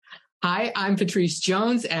Hi, I'm Patrice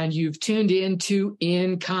Jones, and you've tuned in to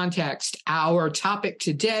In Context. Our topic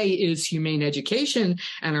today is humane education,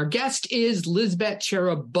 and our guest is Lisbet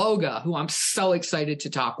Chiriboga, who I'm so excited to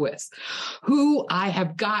talk with. Who I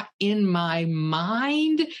have got in my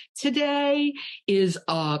mind today is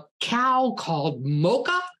a cow called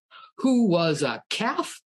Mocha, who was a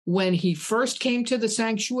calf. When he first came to the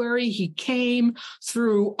sanctuary, he came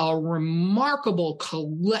through a remarkable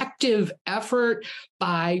collective effort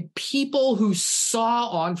by people who saw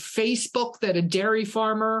on Facebook that a dairy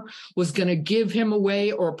farmer was going to give him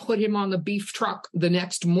away or put him on the beef truck the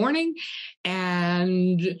next morning,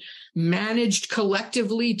 and managed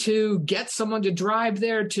collectively to get someone to drive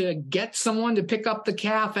there, to get someone to pick up the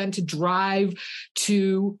calf and to drive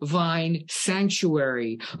to Vine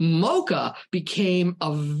Sanctuary. Mocha became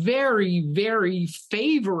a very, very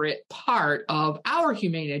favorite part of our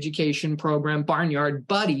humane education program, Barnyard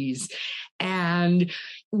Buddies. And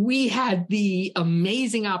we had the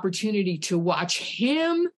amazing opportunity to watch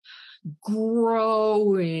him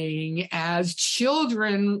growing as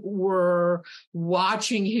children were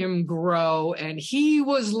watching him grow, and he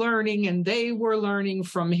was learning and they were learning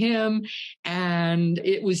from him. And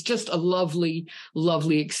it was just a lovely,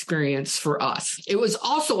 lovely experience for us. It was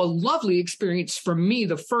also a lovely experience for me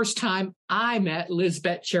the first time I met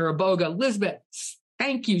Lisbet Chiriboga. Lisbet,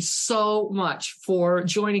 thank you so much for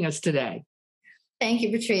joining us today. Thank you,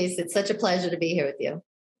 Patrice. It's such a pleasure to be here with you.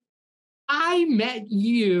 I met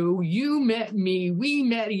you, you met me, we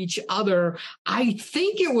met each other. I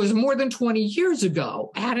think it was more than 20 years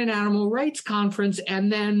ago at an animal rights conference, and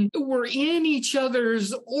then we're in each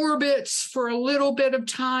other's orbits for a little bit of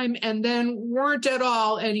time and then weren't at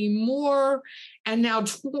all anymore. And now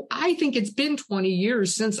I think it's been 20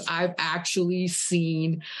 years since I've actually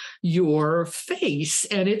seen your face,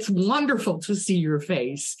 and it's wonderful to see your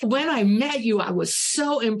face. When I met you, I was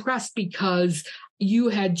so impressed because you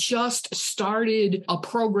had just started a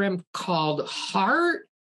program called HEART,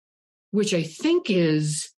 which I think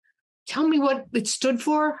is, tell me what it stood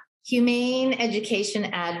for. Humane Education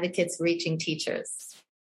Advocates Reaching Teachers.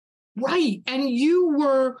 Right. And you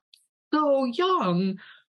were so young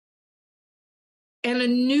and a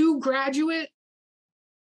new graduate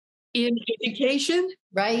in education.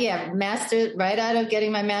 Right. Yeah. Master, right out of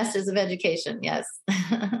getting my master's of education. Yes.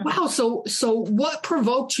 Wow. So what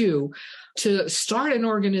provoked you to start an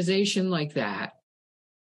organization like that?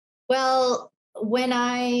 Well, when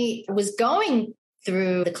I was going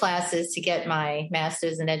through the classes to get my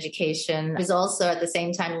master's in education, I was also at the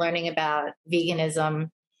same time learning about veganism.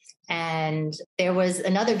 And there was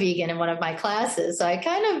another vegan in one of my classes. So I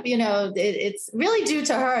kind of, it's really due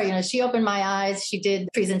to her. She opened my eyes. She did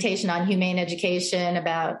a presentation on humane education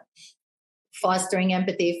about fostering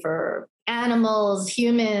empathy for animals,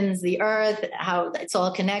 humans, the earth, how it's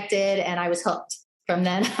all connected. And I was hooked. From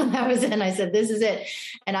then on, that was it. And I said, this is it.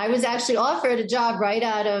 And I was actually offered a job right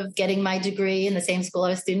out of getting my degree in the same school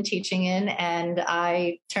I was student teaching in. And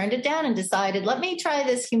I turned it down and decided, let me try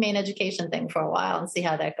this humane education thing for a while and see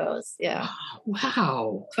how that goes. Yeah.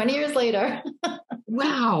 Wow. 20 years later.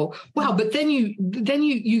 Wow. But then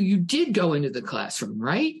you did go into the classroom,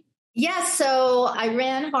 right? Yes. So I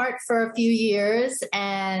ran HEART for a few years.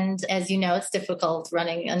 And as you know, it's difficult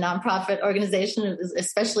running a nonprofit organization,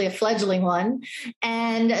 especially a fledgling one.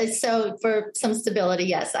 And so for some stability,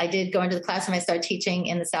 yes, I did go into the classroom. I started teaching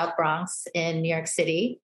in the South Bronx in New York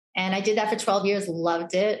City. And I did that for 12 years,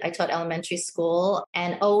 loved it. I taught elementary school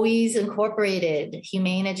and always incorporated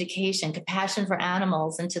humane education, compassion for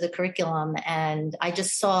animals into the curriculum. And I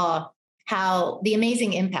just saw how the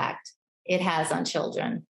amazing impact it has on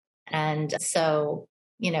children. And so,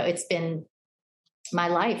 it's been my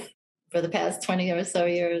life for the past 20 or so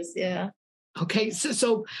years. Yeah. Okay.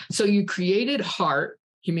 So you created HEART,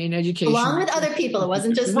 Humane Education. Along with other people. It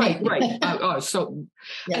wasn't just me. Right. Yes.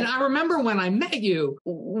 And I remember when I met you,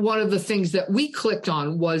 one of the things that we clicked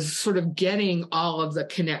on was sort of getting all of the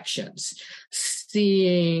connections,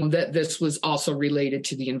 seeing that this was also related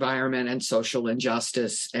to the environment and social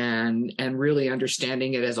injustice, and really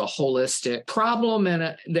understanding it as a holistic problem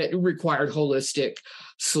and that required holistic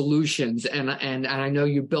solutions. And I know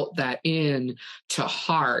you built that in to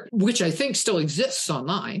HEART, which I think still exists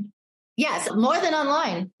online. Yes, more than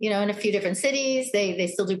online, in a few different cities. They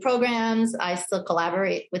still do programs. I still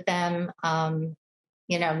collaborate with them, now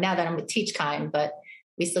that I'm with TeachKind, but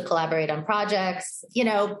we still collaborate on projects.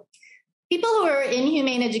 People who are in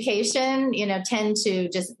humane education, tend to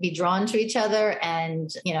just be drawn to each other, and,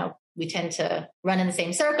 we tend to run in the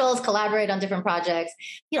same circles, collaborate on different projects,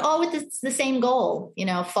 all with the same goal,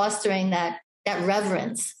 fostering that that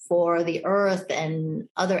reverence for the earth and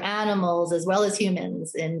other animals as well as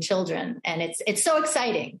humans in children. And it's so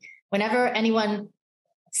exciting. Whenever anyone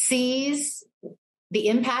sees the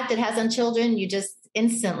impact it has on children, you just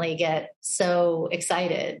instantly get so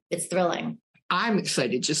excited. It's thrilling. I'm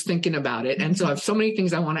excited just thinking about it. And so I have so many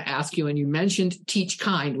things I want to ask you. And you mentioned Teach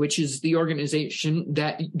Kind, which is the organization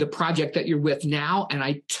the project that you're with now. And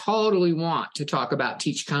I totally want to talk about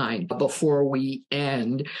Teach Kind before we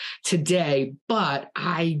end today, but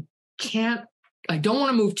I don't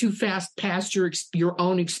want to move too fast past your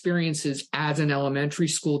own experiences as an elementary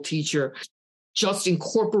school teacher. Just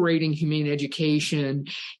incorporating humane education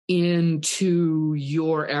into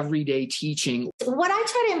your everyday teaching. What I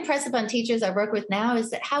try to impress upon teachers I work with now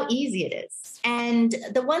is that how easy it is. And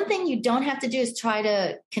the one thing you don't have to do is try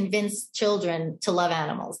to convince children to love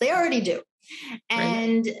animals. They already do.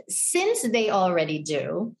 And since they already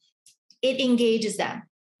do, it engages them,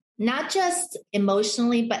 not just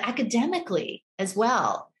emotionally, but academically as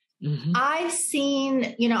well. Mm-hmm. I've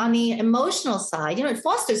seen, on the emotional side, it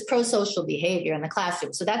fosters pro-social behavior in the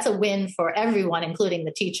classroom. So that's a win for everyone, including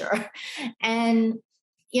the teacher. And,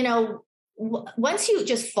 once you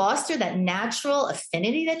just foster that natural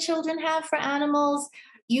affinity that children have for animals,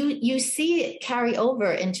 you see it carry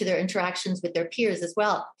over into their interactions with their peers as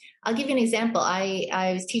well. I'll give you an example.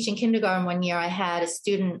 I was teaching kindergarten one year. I had a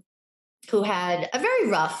student who had a very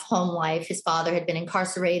rough home life. His father had been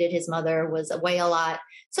incarcerated. His mother was away a lot.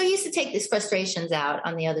 So he used to take his frustrations out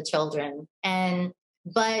on the other children.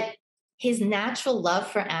 But his natural love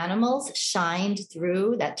for animals shined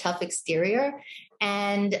through that tough exterior.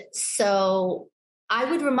 And so I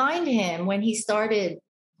would remind him when he started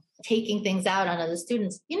taking things out on other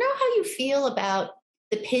students, you know how you feel about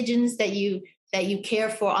the pigeons that you care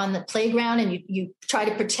for on the playground and you try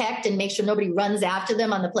to protect and make sure nobody runs after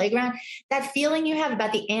them on the playground? That feeling you have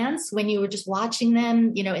about the ants when you were just watching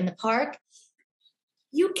them, in the park,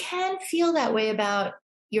 you can feel that way about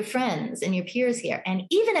your friends and your peers here. And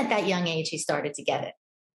even at that young age, he started to get it.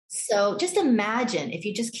 So just imagine if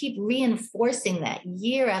you just keep reinforcing that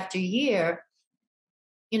year after year,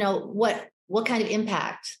 what kind of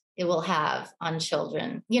impact it will have on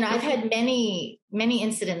children. I've had many, many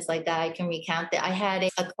incidents like that. I can recount that. I had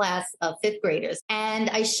a class of fifth graders and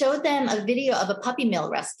I showed them a video of a puppy mill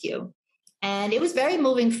rescue. And it was very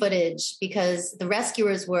moving footage because the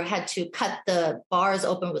rescuers had to cut the bars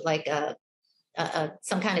open with like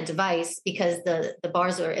some kind of device because the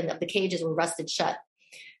bars the cages were rusted shut.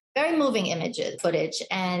 Very moving footage.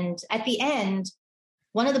 And at the end,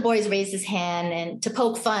 one of the boys raised his hand and to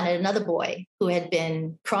poke fun at another boy who had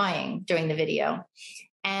been crying during the video.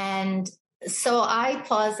 And so I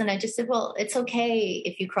paused and I just said, well, it's okay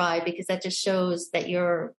if you cry because that just shows that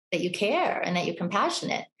you care and that you're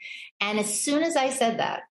compassionate. And as soon as I said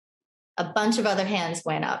that, a bunch of other hands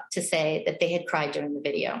went up to say that they had cried during the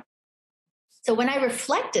video. So when I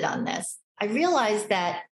reflected on this, I realized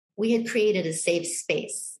that we had created a safe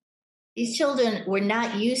space. These children were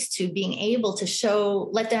not used to being able to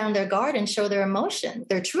let down their guard and show their emotions,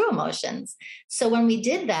 their true emotions. So when we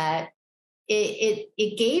did that,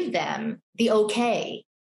 it gave them the okay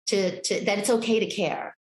that it's okay to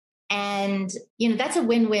care. And, that's a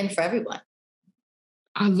win-win for everyone.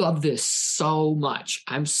 I love this so much.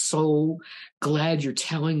 I'm so glad you're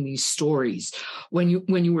telling these stories. When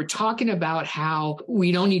you were talking about how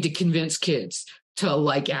we don't need to convince kids to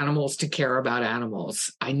like animals, to care about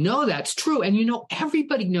animals. I know that's true. And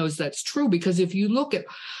everybody knows that's true because if you look at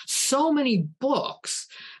so many books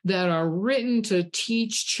that are written to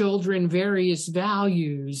teach children various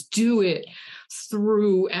values, do it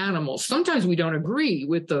through animals. Sometimes we don't agree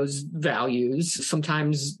with those values.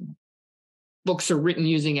 Sometimes books are written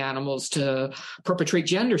using animals to perpetrate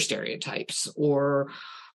gender stereotypes or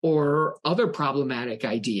other problematic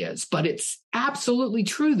ideas. But it's absolutely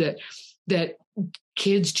true that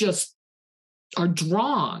kids just are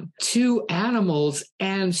drawn to animals.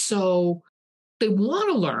 And so they want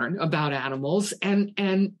to learn about animals and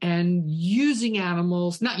using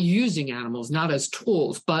animals, not as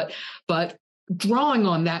tools, but drawing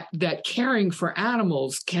on that caring for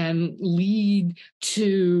animals can lead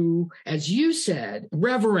to, as you said,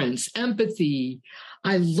 reverence, empathy.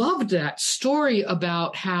 I loved that story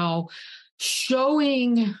about how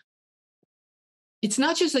showing, it's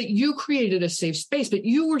not just that you created a safe space, but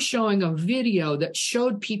you were showing a video that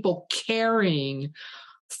showed people caring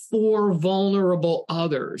for vulnerable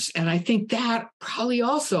others. And I think that probably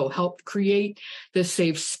also helped create the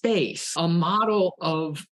safe space, a model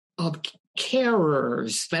of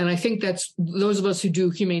carers. And I think that's those of us who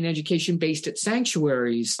do humane education based at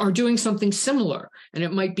sanctuaries are doing something similar. And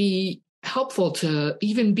it might be helpful to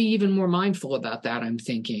be even more mindful about that, I'm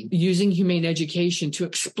thinking. Using humane education to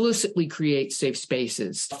explicitly create safe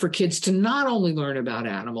spaces for kids to not only learn about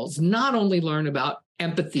animals, not only learn about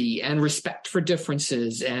empathy and respect for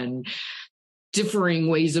differences and differing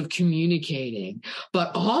ways of communicating,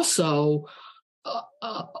 but also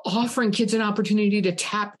offering kids an opportunity to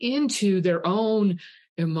tap into their own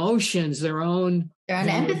emotions, their own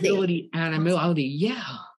empathy, animality. Yeah,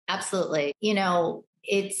 absolutely.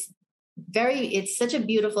 It's such a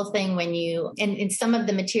beautiful thing when you, and in some of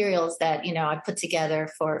the materials that, I put together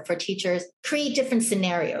for teachers, create different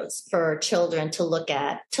scenarios for children to look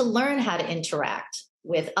at, to learn how to interact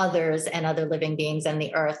with others and other living beings and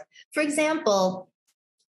the earth. For example,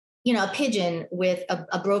 a pigeon with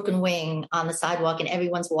a broken wing on the sidewalk and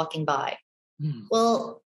everyone's walking by.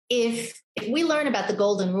 Well, if we learn about the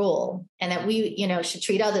golden rule and that we, should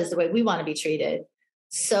treat others the way we want to be treated.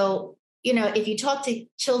 So, if you talk to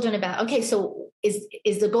children about, okay, so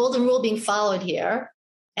is the golden rule being followed here?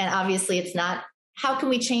 And obviously it's not. How can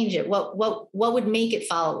we change it? What would make it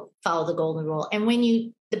follow the golden rule? And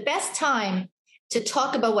the best time to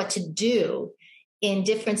talk about what to do in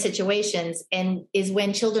different situations and is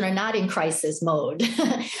when children are not in crisis mode,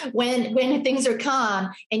 when things are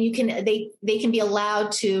calm and they can be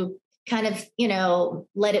allowed to kind of,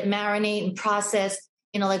 let it marinate and process,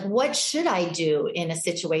 like, what should I do in a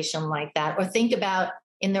situation like that? Or think about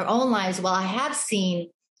in their own lives, well, I have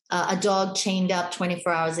seen a dog chained up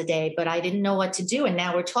 24 hours a day, but I didn't know what to do. And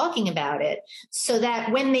now we're talking about it so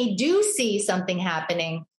that when they do see something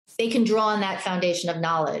happening, they can draw on that foundation of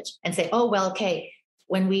knowledge and say, oh, well, okay,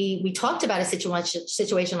 when we talked about a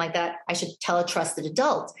situation like that, I should tell a trusted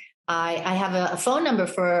adult. I have a phone number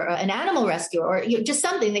for an animal rescue or just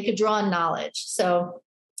something they could draw on knowledge. So,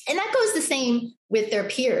 and that goes the same with their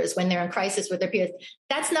peers when they're in crisis with their peers.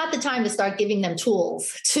 That's not the time to start giving them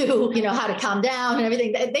tools to, how to calm down and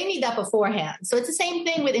everything. They need that beforehand. So it's the same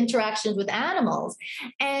thing with interactions with animals.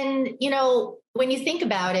 And, when you think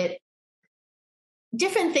about it,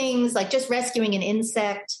 different things like just rescuing an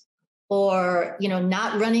insect or,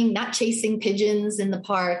 not chasing pigeons in the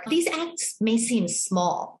park. These acts may seem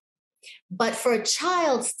small, but for a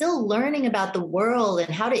child still learning about the world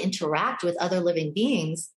and how to interact with other living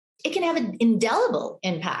beings, it can have an indelible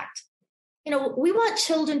impact. We want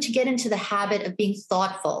children to get into the habit of being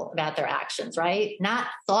thoughtful about their actions, right? Not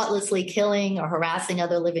thoughtlessly killing or harassing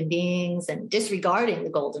other living beings and disregarding the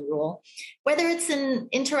golden rule, whether it's an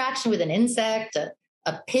interaction with an insect,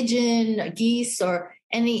 a pigeon, a geese, or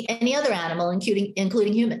any other animal,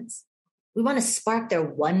 including humans. We want to spark their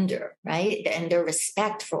wonder, right? And their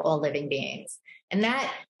respect for all living beings. And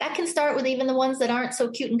that can start with even the ones that aren't so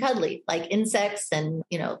cute and cuddly, like insects and,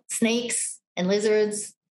 snakes and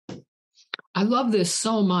lizards. I love this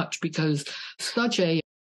so much because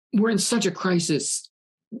we're in such a crisis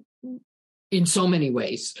in so many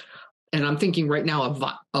ways. And I'm thinking right now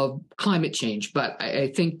of climate change, but I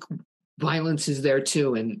think violence is there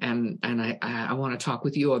too. And I want to talk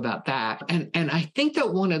with you about that. And I think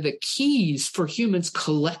that one of the keys for humans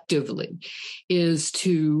collectively is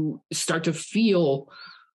to start to feel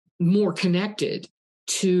more connected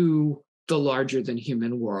to the larger than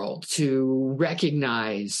human world, to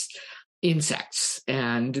recognize insects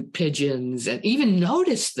and pigeons and even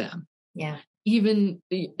notice them. Yeah. Even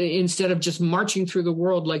instead of just marching through the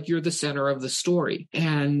world like you're the center of the story.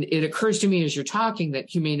 And it occurs to me as you're talking that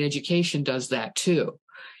humane education does that too.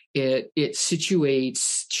 It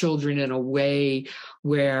situates children in a way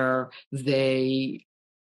where they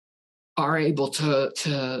are able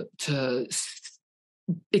to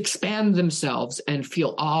expand themselves and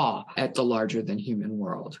feel awe at the larger than human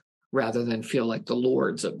world, rather than feel like the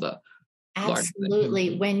lords of the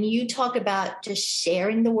Absolutely. When you talk about just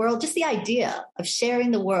sharing the world, just the idea of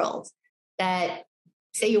sharing the world, that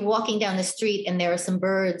say you're walking down the street and there are some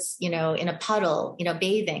birds, in a puddle,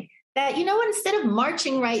 bathing, that, instead of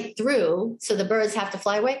marching right through so the birds have to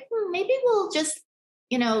fly away, maybe we'll just,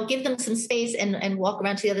 give them some space and walk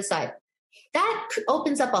around to the other side. That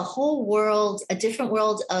opens up a whole world, a different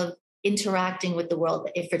world of interacting with the world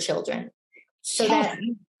for children. So that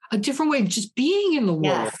a different way of just being in the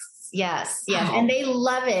world. Yes. Wow. And they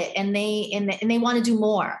love it. And they want to do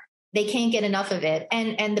more. They can't get enough of it.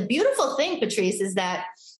 And the beautiful thing, Patrice, is that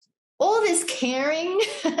all this caring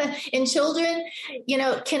in children,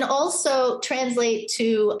 can also translate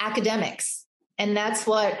to academics. And that's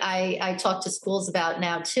what I talk to schools about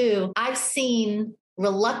now too. I've seen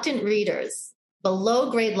reluctant readers below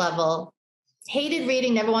grade level, hated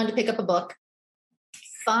reading, never wanted to pick up a book,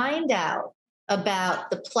 find out about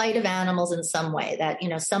the plight of animals in some way, that,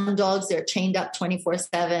 some dogs are chained up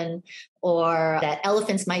 24/7, or that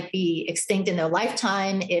elephants might be extinct in their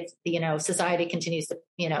lifetime if, society continues to,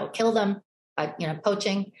 kill them by,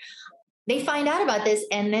 poaching. They find out about this,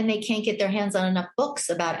 and then they can't get their hands on enough books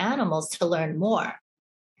about animals to learn more.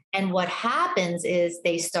 And what happens is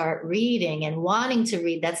they start reading and wanting to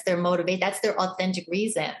read. That's their motivate. That's their authentic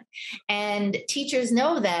reason. And teachers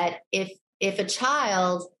know that if a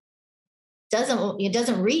child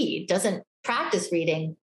doesn't read, doesn't practice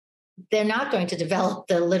reading, they're not going to develop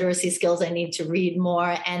the literacy skills they need to read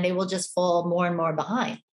more, and they will just fall more and more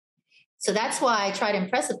behind. So that's why I try to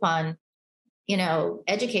impress upon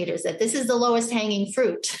educators that this is the lowest hanging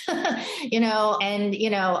fruit, and,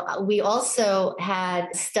 we also had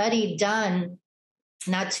a study done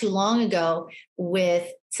not too long ago with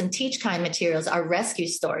some Teach Kind materials, our rescue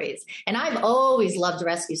stories. And I've always loved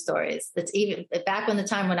rescue stories. That's even back when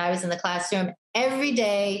I was in the classroom, every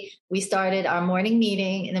day we started our morning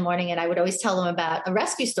meeting in the morning, and I would always tell them about a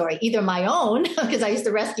rescue story, either my own, because I used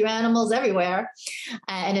to rescue animals everywhere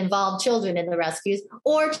and involve children in the rescues,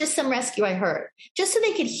 or just some rescue I heard, just so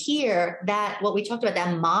they could hear that, what we talked about,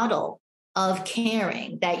 that model of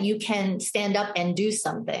caring, that you can stand up and do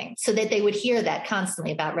something, so that they would hear that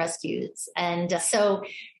constantly about rescues. And so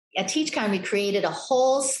at Teach Kind, we created a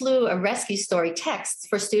whole slew of rescue story texts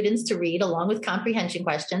for students to read, along with comprehension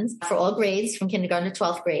questions for all grades from kindergarten to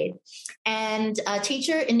 12th grade. And a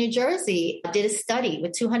teacher in New Jersey did a study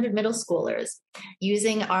with 200 middle schoolers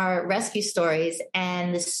using our rescue stories.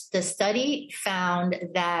 And the study found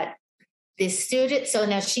that the student, so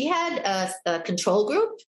now she had a control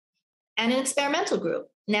group and an experimental group.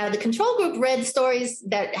 Now, the control group read stories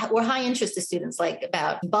that were high interest to students, like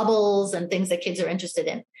about bubbles and things that kids are interested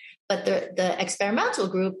in. But the experimental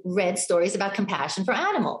group read stories about compassion for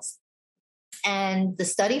animals. And the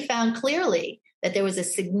study found clearly that there was the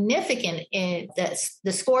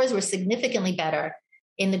scores were significantly better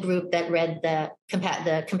in the group that read the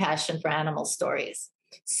compassion for animals stories.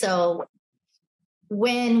 So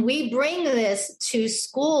when we bring this to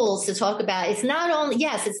schools to talk about, it's not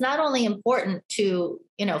only important to,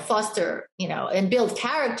 foster, and build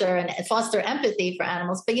character and foster empathy for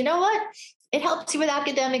animals, but you know what? It helps you with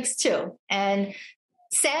academics too. And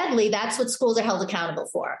sadly, that's what schools are held accountable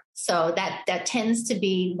for. So that tends to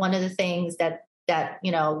be one of the things that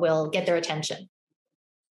will get their attention.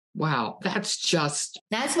 Wow. That's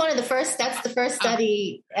the first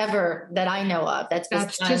study ever that I know of. That's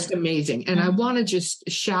just amazing. And I want to just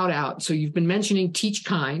shout out. So you've been mentioning Teach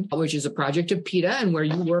Kind, which is a project of PETA and where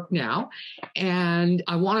you work now. And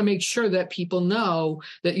I want to make sure that people know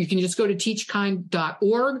that you can just go to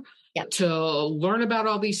teachkind.org. Yep. To learn about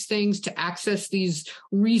all these things, to access these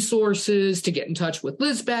resources, to get in touch with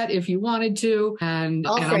Lisbet if you wanted to. And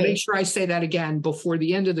I'll make sure I say that again before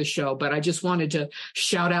the end of the show. But I just wanted to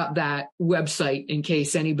shout out that website in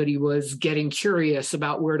case anybody was getting curious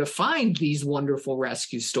about where to find these wonderful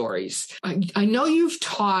rescue stories. I know you've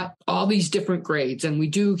taught all these different grades, and we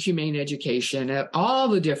do humane education at all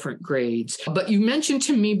the different grades. But you mentioned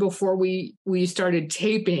to me before we started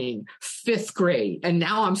taping 5th grade, and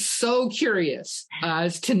now I'm so curious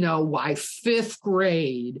as to know why 5th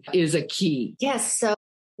grade is a key. Yes. So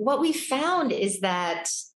what we found is that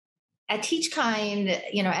at Teach Kind,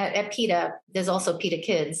 at PETA, there's also PETA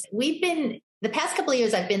Kids. The past couple of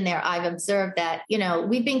years I've been there, I've observed that,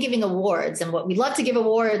 we've been giving awards, and we love to give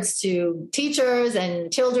awards to teachers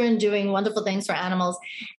and children doing wonderful things for animals.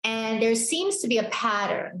 And there seems to be a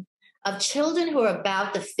pattern of children who are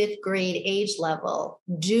about the 5th grade age level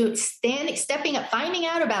stepping up, finding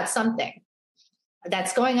out about something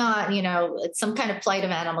that's going on, some kind of plight of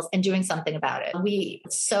animals, and doing something about it.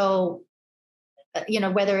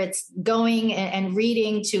 Whether it's going and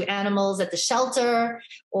reading to animals at the shelter,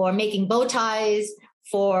 or making bow ties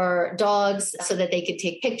for dogs so that they could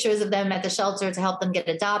take pictures of them at the shelter to help them get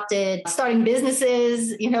adopted, starting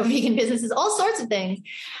businesses, vegan businesses, all sorts of things.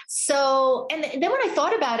 So, and then when I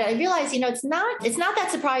thought about it, I realized, it's not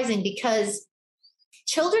that surprising, because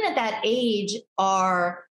children at that age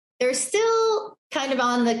they're still kind of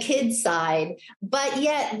on the kids side, but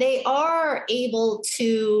yet they are able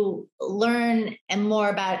to learn and more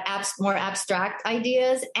about more abstract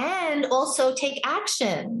ideas, and also take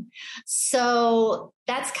action. So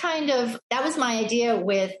that was my idea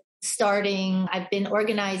with starting. I've been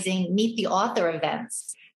organizing Meet the Author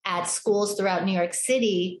events at schools throughout New York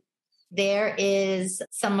City. There is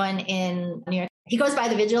someone in New York, he goes by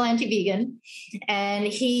the Vigilante Vegan, and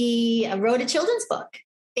he wrote a children's book.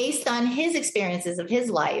 based on his experiences of his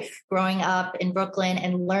life growing up in Brooklyn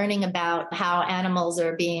and learning about how animals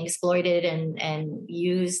are being exploited and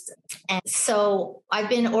used. And so I've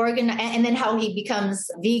been and then how he becomes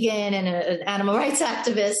vegan and an animal rights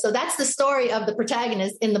activist. So that's the story of the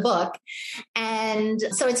protagonist in the book. And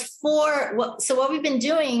so what we've been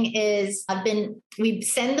doing is we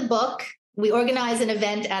send the book. We organize an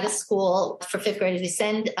event at a school for fifth graders. We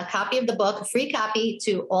send a copy of the book, a free copy,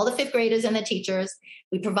 to all the fifth graders and the teachers.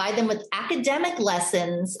 We provide them with academic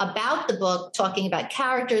lessons about the book, talking about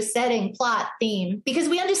characters, setting, plot, theme, because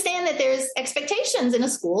we understand that there's expectations in a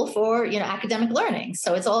school for, academic learning.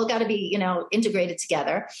 So it's all got to be, integrated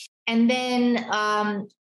together. And then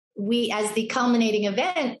we, as the culminating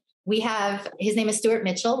event, his name is Stuart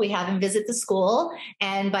Mitchell. We have him visit the school.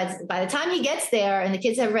 And by the time he gets there and the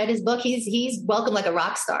kids have read his book, he's welcomed like a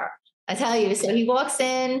rock star. I tell you. So he walks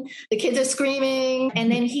in, the kids are screaming,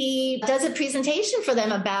 and then he does a presentation for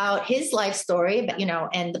them about his life story,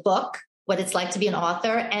 and the book, what it's like to be an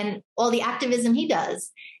author and all the activism he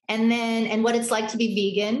does. And what it's like to be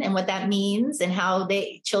vegan and what that means and how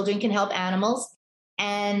children can help animals.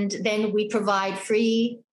 And then we provide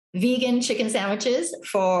free vegan chicken sandwiches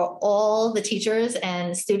for all the teachers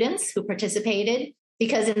and students who participated,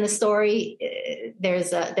 because in the story, there's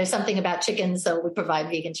something about chickens. So we provide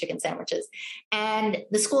vegan chicken sandwiches and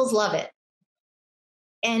the schools love it.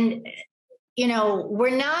 And,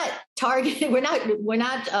 we're not targeting,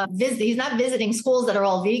 he's not visiting schools that are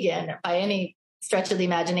all vegan by any stretch of the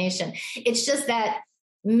imagination. It's just that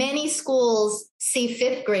many schools see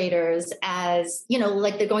fifth graders as,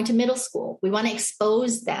 like they're going to middle school. We want to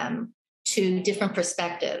expose them to different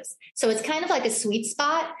perspectives. So it's kind of like a sweet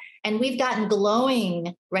spot. And we've gotten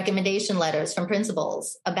glowing recommendation letters from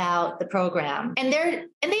principals about the program. And they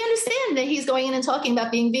understand that he's going in and talking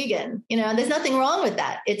about being vegan. There's nothing wrong with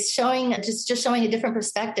that. It's just showing a different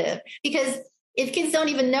perspective, because if kids don't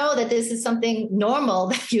even know that this is something normal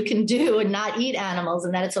that you can do and not eat animals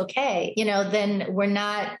and that it's okay, then we're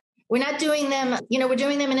not doing them, we're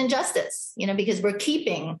doing them an injustice, because we're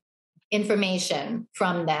keeping information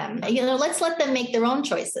from them. Let's let them make their own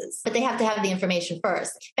choices, but they have to have the information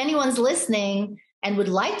first. If anyone's listening and would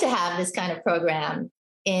like to have this kind of program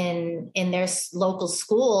in their local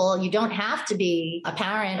school, you don't have to be a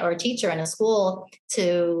parent or a teacher in a school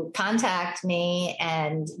to contact me,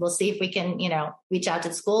 and we'll see if we can, reach out to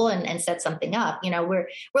the school and set something up. We're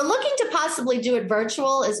looking to possibly do it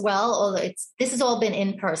virtual as well, although this has all been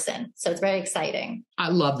in person. So it's very exciting. I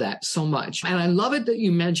love that so much. And I love it that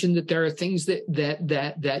you mentioned that there are things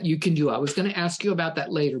that you can do. I was going to ask you about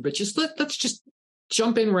that later, but let's just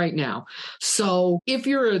jump in right now. So if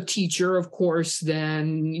you're a teacher, of course,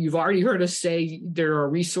 then you've already heard us say there are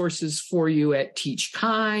resources for you at Teach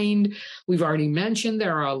Kind. We've already mentioned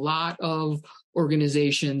there are a lot of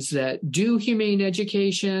organizations that do humane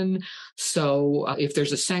education. So if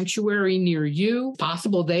there's a sanctuary near you,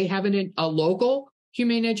 possible they have a local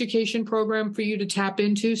humane education program for you to tap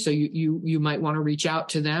into. So you might want to reach out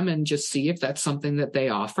to them and just see if that's something that they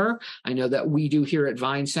offer. I know that we do here at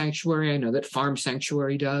Vine Sanctuary. I know that Farm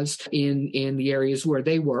Sanctuary does in the areas where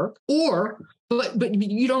they work. But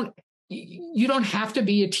you don't have to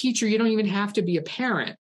be a teacher. You don't even have to be a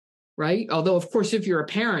parent, right? Although, of course, if you're a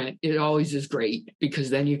parent, it always is great, because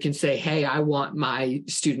then you can say, hey, I want my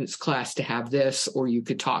student's class to have this, or you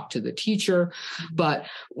could talk to the teacher. But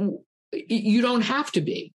you don't have to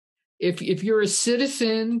be. If you're a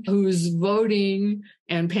citizen who's voting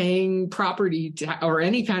and paying property or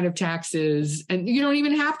any kind of taxes, and you don't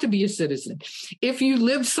even have to be a citizen. If you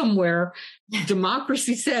live somewhere,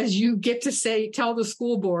 democracy says you get to tell the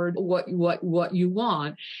school board what you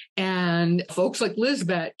want. And folks like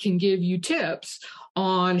Lisbet can give you tips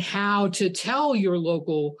on how to tell your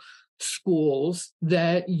local schools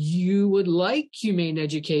that you would like humane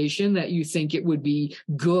education, that you think it would be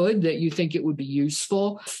good, that you think it would be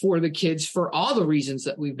useful for the kids for all the reasons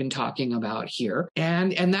that we've been talking about here.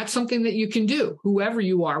 And that's something that you can do, whoever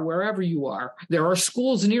you are, wherever you are. There are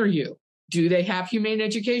schools near you. Do they have humane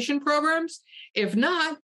education programs? If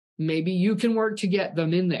not, maybe you can work to get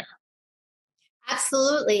them in there.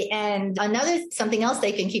 Absolutely. And something else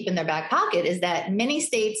they can keep in their back pocket is that many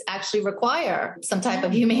states actually require some type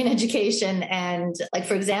of humane education. And like,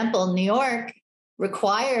 for example, New York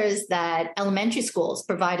requires that elementary schools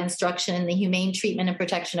provide instruction in the humane treatment and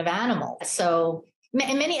protection of animals. So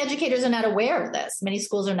many educators are not aware of this. Many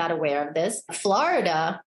schools are not aware of this.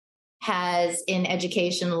 Florida has an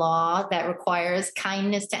education law that requires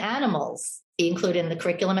kindness to animals be included in the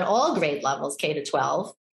curriculum at all grade levels, K to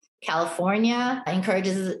 12. California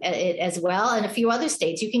encourages it as well, and a few other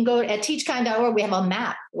states. You can go at teachkind.org. We have a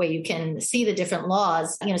map where you can see the different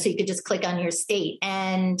laws, so you could just click on your state.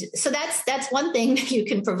 And so that's one thing that you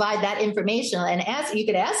can provide that information and you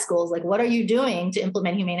could ask schools, like, what are you doing to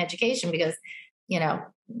implement humane education? Because,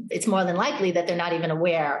 it's more than likely that they're not even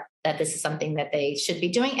aware that this is something that they should be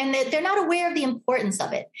doing. And that they're not aware of the importance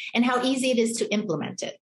of it and how easy it is to implement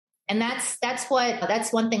it. And that's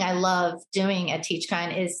one thing I love doing at Teach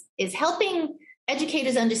Kind is helping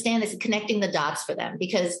educators understand this and connecting the dots for them.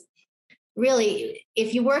 Because really,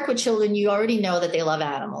 if you work with children, you already know that they love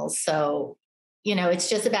animals. So, it's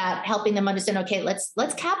just about helping them understand, okay, let's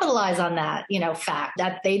capitalize on that, fact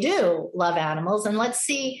that they do love animals. And let's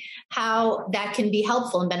see how that can be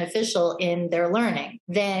helpful and beneficial in their learning.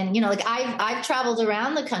 Then, I've traveled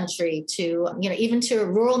around the country to, even to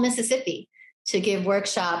rural Mississippi, to give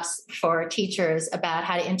workshops for teachers about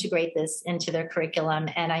how to integrate this into their curriculum.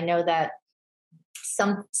 And I know that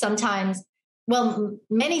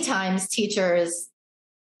many times teachers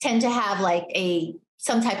tend to have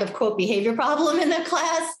some type of quote behavior problem in their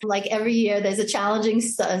class. Like every year there's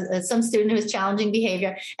some student who has challenging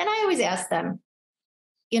behavior. And I always ask them,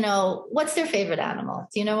 what's their favorite animal?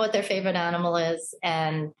 Do you know what their favorite animal is?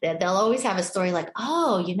 And they'll always have a story like,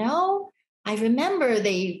 I remember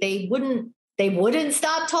they wouldn't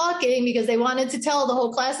stop talking because they wanted to tell the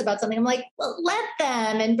whole class about something. I'm like, well, let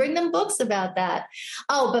them and bring them books about that.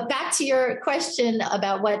 Oh, but back to your question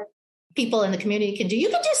about what people in the community can do. You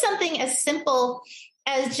can do something as simple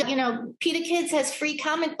as, PETA Kids has free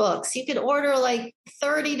comic books. You could order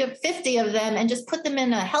 30 to 50 of them and just put them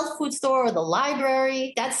in a health food store or the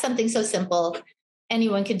library. That's something so simple.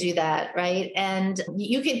 Anyone could do that, right? And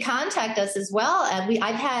you can contact us as well.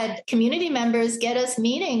 I've had community members get us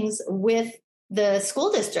meetings with the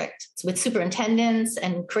school district, with superintendents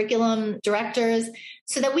and curriculum directors,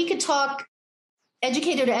 so that we could talk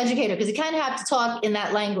educator to educator, because you kind of have to talk in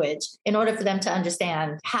that language in order for them to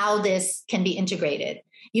understand how this can be integrated.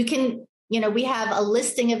 You can, we have a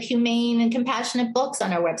listing of humane and compassionate books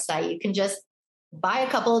on our website. You can just buy a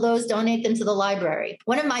couple of those, donate them to the library.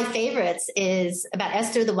 One of my favorites is about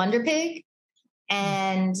Esther the Wonder Pig.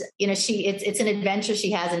 And, it's an adventure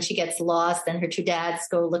she has, and she gets lost and her two dads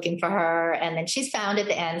go looking for her. And then she's found at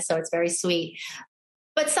the end. So it's very sweet.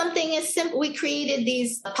 But something as simple, we created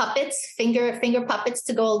these puppets, finger puppets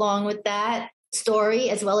to go along with that story,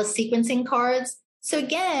 as well as sequencing cards. So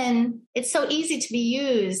again, it's so easy to be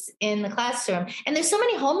used in the classroom. And there's so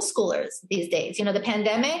many homeschoolers these days. Since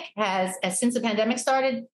the pandemic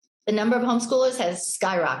started, the number of homeschoolers has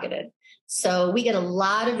skyrocketed. So we get a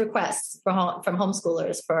lot of requests from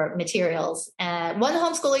homeschoolers for materials. And one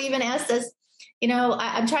homeschooler even asked us,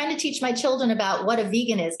 I'm trying to teach my children about what a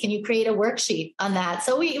vegan is. Can you create a worksheet on that?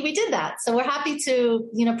 So we did that. So we're happy to,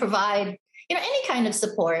 provide, any kind of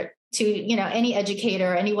support to, any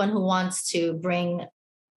educator, anyone who wants to bring,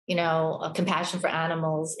 a compassion for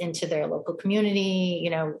animals into their local community,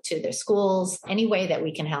 to their schools, any way that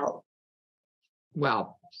we can help.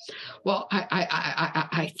 Wow. Well,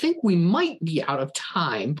 I think we might be out of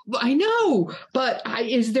time. I know, but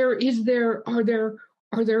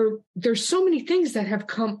there's so many things that have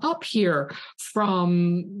come up here,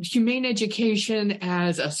 from humane education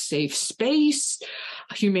as a safe space,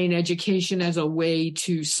 humane education as a way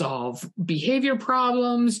to solve behavior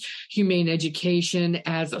problems, humane education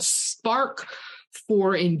as a spark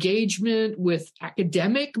for engagement with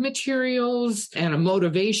academic materials and a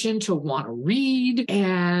motivation to want to read.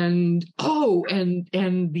 And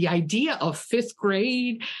the idea of fifth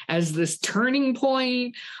grade as this turning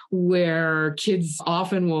point where kids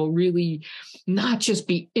often will really not just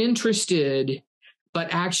be interested, but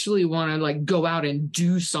actually want to go out and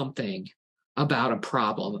do something about a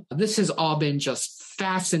problem. This has all been just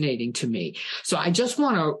fascinating to me. So I just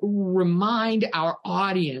want to remind our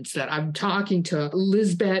audience that I'm talking to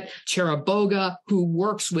Lisbet Chiriboga, who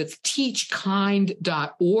works with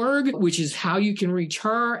teachkind.org, which is how you can reach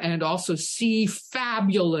her and also see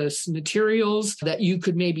fabulous materials that you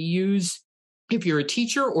could maybe use if you're a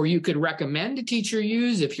teacher, or you could recommend a teacher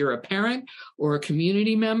use if you're a parent or a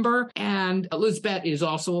community member. And Lisbet is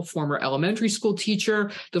also a former elementary school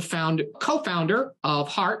teacher, the co-founder of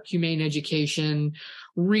HEART, Humane Education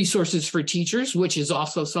Resources for Teachers, which is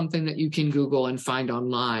also something that you can Google and find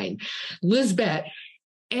online. Lisbet,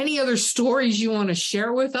 any other stories you want to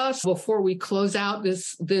share with us before we close out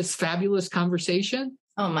this fabulous conversation?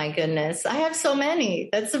 Oh my goodness. I have so many.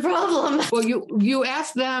 That's the problem. Well, you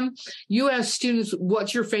ask students,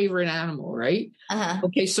 what's your favorite animal, right? Uh-huh.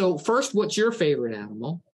 Okay. So first, what's your favorite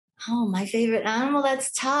animal? Oh, my favorite animal?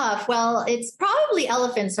 That's tough. Well, it's probably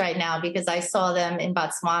elephants right now because I saw them in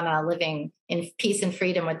Botswana living in peace and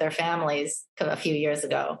freedom with their families a few years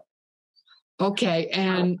ago. Okay.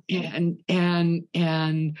 And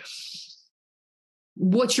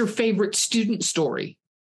what's your favorite student story?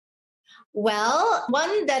 Well,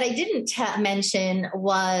 one that I didn't mention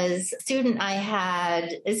was a student I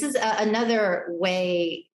had. This is another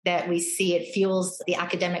way that we see it fuels the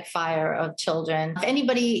academic fire of children. If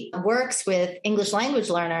anybody works with English language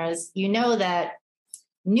learners, you know that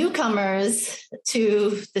newcomers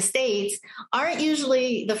to the States aren't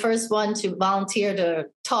usually the first one to volunteer to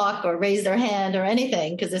talk or raise their hand or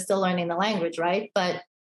anything because they're still learning the language, right? But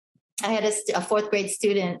I had a fourth grade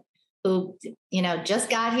student who, just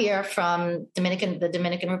got here from the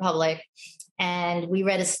Dominican Republic. And we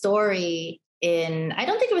read a story I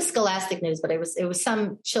don't think it was Scholastic News, but it was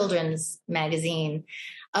some children's magazine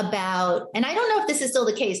about, and I don't know if this is still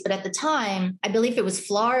the case, but at the time, I believe it was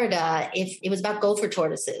Florida, it was about gopher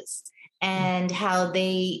tortoises and how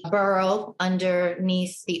they burrow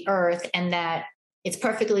underneath the earth and that it's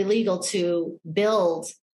perfectly legal to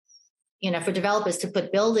build, for developers to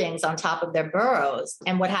put buildings on top of their burrows.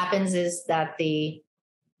 And what happens is that the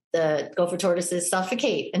gopher tortoises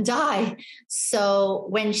suffocate and die. So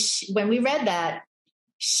when we read that,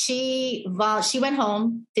 she went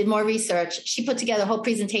home, did more research. She put together a whole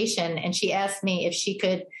presentation and she asked me if she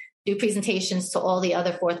could do presentations to all the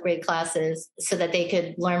other fourth grade classes so that they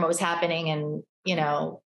could learn what was happening. And,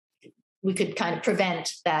 we could kind of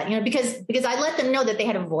prevent that, because I let them know that they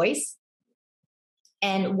had a voice.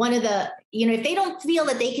 And one of the, if they don't feel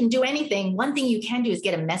that they can do anything, one thing you can do is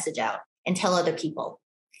get a message out and tell other people.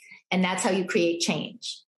 And that's how you create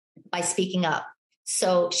change, by speaking up.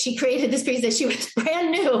 So she created this presentation. She was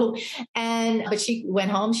brand new, but she went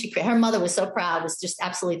home. Her mother was so proud, was just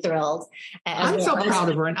absolutely thrilled. I'm so proud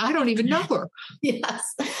of her, and I don't even know her.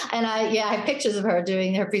 Yes, and I have pictures of her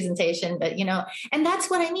doing her presentation. But and that's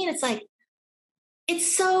what I mean. It's like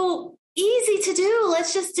it's so easy to do.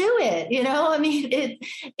 Let's just do it. I mean,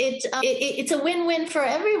 it's a win-win for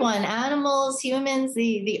everyone: animals, humans,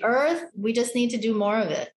 the earth. We just need to do more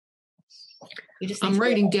of it. I'm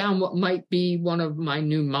writing down what might be one of my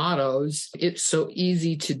new mottos. It's so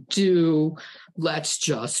easy to do. Let's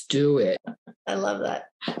just do it. I love that.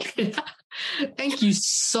 Thank you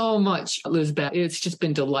so much, Lisbet. It's just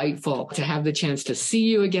been delightful to have the chance to see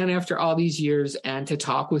you again after all these years and to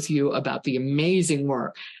talk with you about the amazing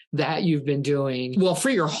work that you've been doing, for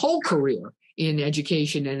your whole career in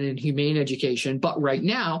education and in humane education, but right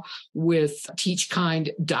now with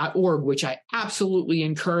teachkind.org, which I absolutely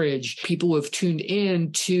encourage people who have tuned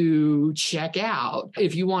in to check out.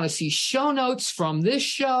 If you want to see show notes from this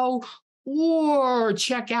show or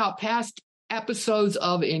check out past episodes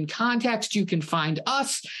of In Context, you can find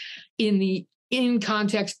us in the In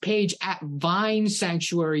Context page at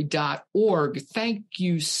vinesanctuary.org. Thank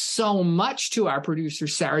you so much to our producer,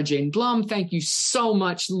 Sarah Jane Blum. Thank you so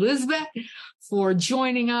much, Lisbet, for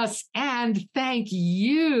joining us. And thank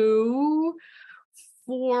you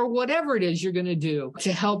for whatever it is you're going to do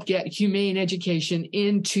to help get humane education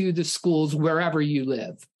into the schools wherever you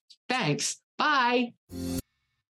live. Thanks. Bye.